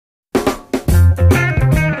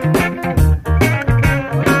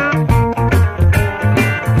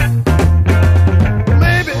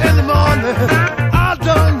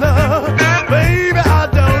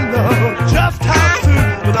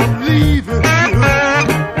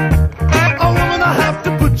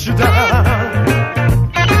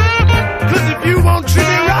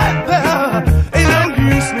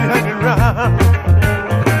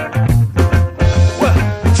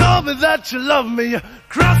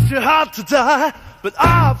left you hard to die, but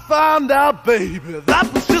I found out, baby,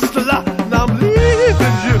 that was just a lie, and I'm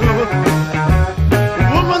leaving you.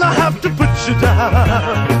 Woman, I have to put you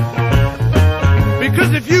down,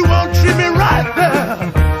 because if you won't treat me right, there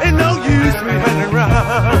ain't no use me hanging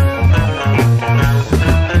around.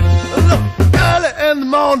 Look, early in the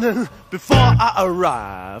morning, before I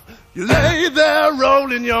arrive, you lay there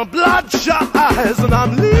rolling your bloodshot eyes, and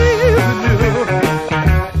I'm leaving you.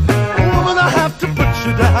 Woman, I have to put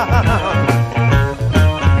you down,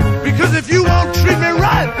 because if you won't treat me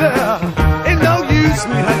right, there ain't no use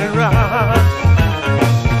me hanging around.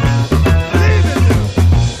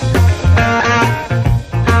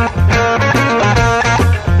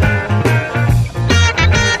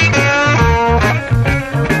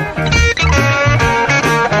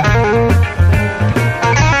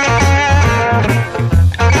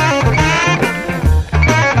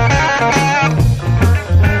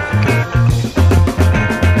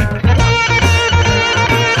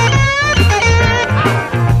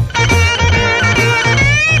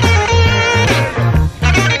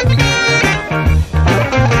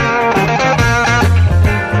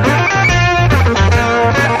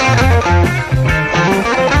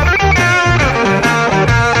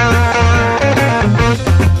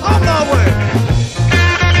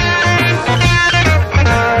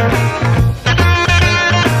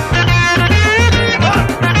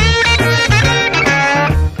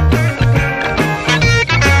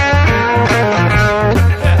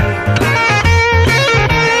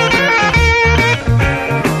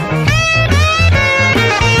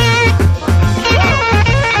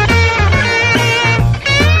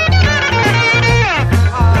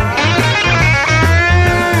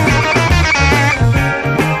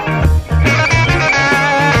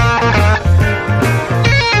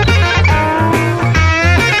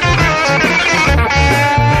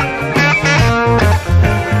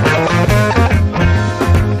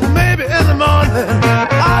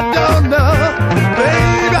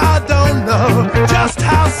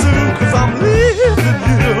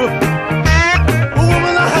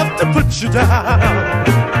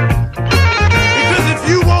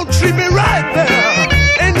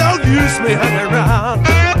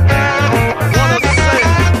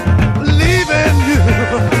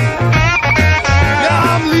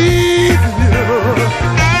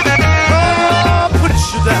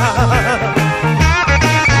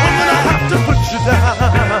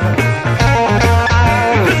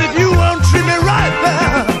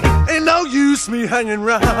 Me hanging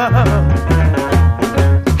round.